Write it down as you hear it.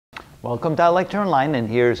Welcome to Lecture Online, and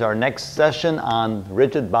here's our next session on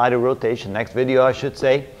rigid body rotation, next video I should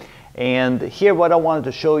say. And here what I wanted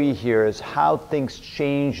to show you here is how things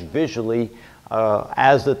change visually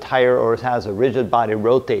as the tire or as a rigid body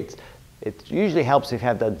rotates. It usually helps if you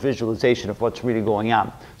have that visualization of what's really going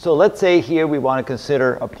on. So let's say here we want to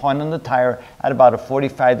consider a point on the tire at about a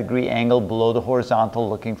 45-degree angle below the horizontal,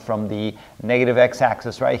 looking from the negative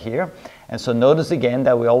x-axis right here. And so notice again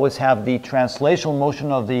that we always have the translational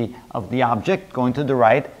motion of the object going to the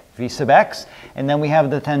right, v sub x, and then we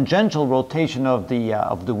have the tangential rotation of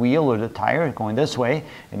the wheel or the tire going this way.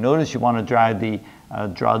 And notice you want to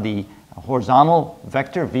draw the horizontal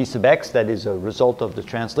vector v sub x, that is a result of the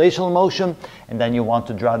translational motion, and then you want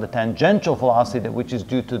to draw the tangential velocity, which is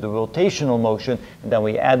due to the rotational motion, and then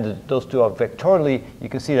we add those two up vectorially. You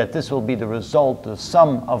can see that this will be the result, the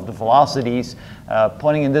sum of the velocities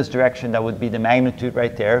pointing in this direction. That would be the magnitude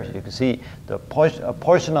right there. You can see the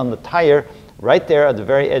portion on the tire right there at the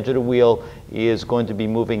very edge of the wheel is going to be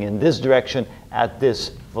moving in this direction at this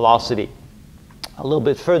velocity. A little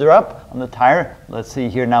bit further up on the tire, let's see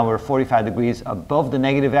here now we're 45 degrees above the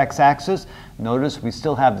negative x-axis. Notice we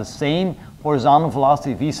still have the same horizontal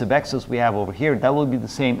velocity v sub x as we have over here. That will be the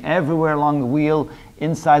same everywhere along the wheel,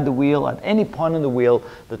 inside the wheel, at any point on the wheel.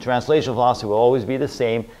 The translational velocity will always be the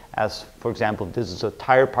same as, for example, if this is a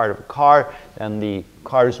tire part of a car, and the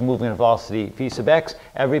car is moving at velocity v sub x,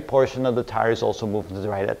 every portion of the tire is also moving to the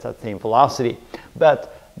right at that same velocity.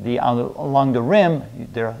 But along the rim,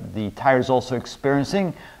 the tire is also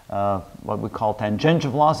experiencing what we call tangential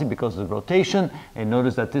velocity because of the rotation. And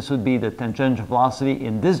notice that this would be the tangential velocity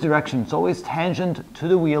in this direction. It's always tangent to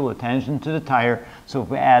the wheel or tangent to the tire. So if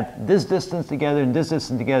we add this distance together and this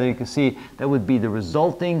distance together, you can see that would be the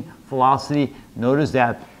resulting velocity. Notice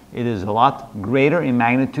that it is a lot greater in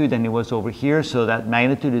magnitude than it was over here, so that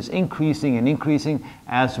magnitude is increasing and increasing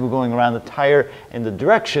as we're going around the tire, and the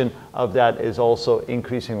direction of that is also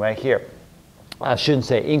increasing right here. I shouldn't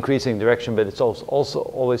say increasing direction, but it's also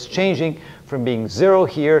always changing from being zero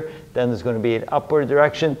here, then there's going to be an upward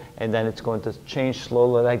direction, and then it's going to change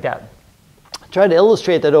slowly like that. Try to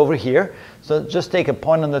illustrate that over here. So just take a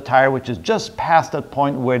point on the tire which is just past that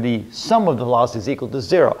point where the sum of the velocity is equal to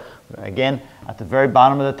zero. Again, at the very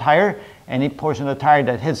bottom of the tire, any portion of the tire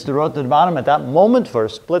that hits the road to the bottom at that moment for a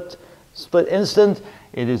split instant,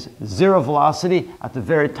 it is zero velocity. At the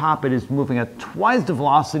very top, it is moving at twice the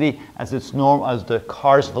velocity as its norm as the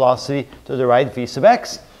car's velocity to the right, v sub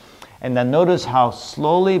x. And then notice how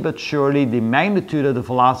slowly but surely the magnitude of the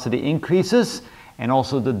velocity increases, and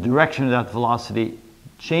also the direction of that velocity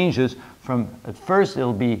changes from, at first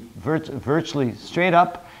it'll be virtually straight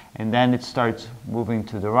up, and then it starts moving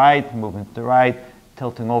to the right,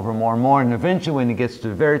 tilting over more and more, and eventually when it gets to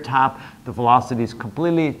the very top, the velocity is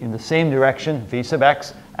completely in the same direction, v sub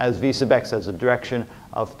x, as the direction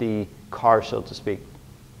of the car, so to speak.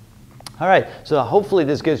 All right, so hopefully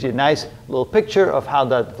this gives you a nice little picture of how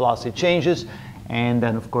that velocity changes. And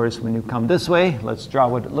then of course when you come this way, let's draw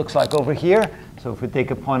what it looks like over here. So if we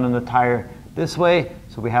take a point on the tire this way,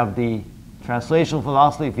 so we have the translational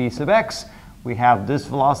velocity v sub x, we have this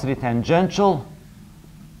velocity tangential,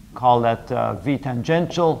 call that v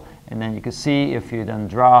tangential, and then you can see if you then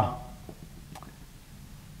draw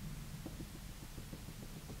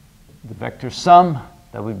the vector sum,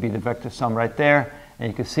 that would be the vector sum right there,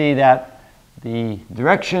 and you can see that the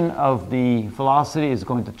direction of the velocity is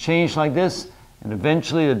going to change like this, and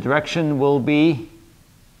eventually the direction will be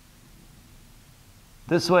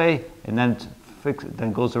this way, and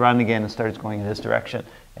then goes around again and starts going in this direction.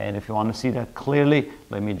 And if you want to see that clearly,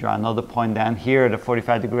 let me draw another point down here at a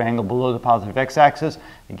 45-degree angle below the positive x-axis.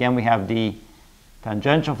 Again, we have the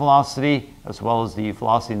tangential velocity as well as the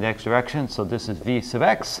velocity in the x direction. So this is v sub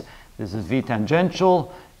x, this is v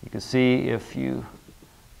tangential. You can see if you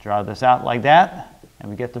draw this out like that, and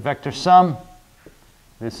we get the vector sum,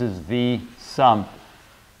 this is v sum.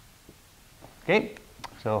 Okay,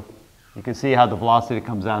 so you can see how the velocity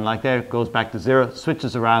comes down like that, goes back to zero,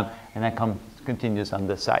 switches around, and then continues on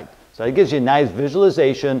this side. So it gives you a nice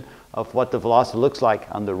visualization of what the velocity looks like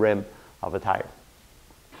on the rim of a tire.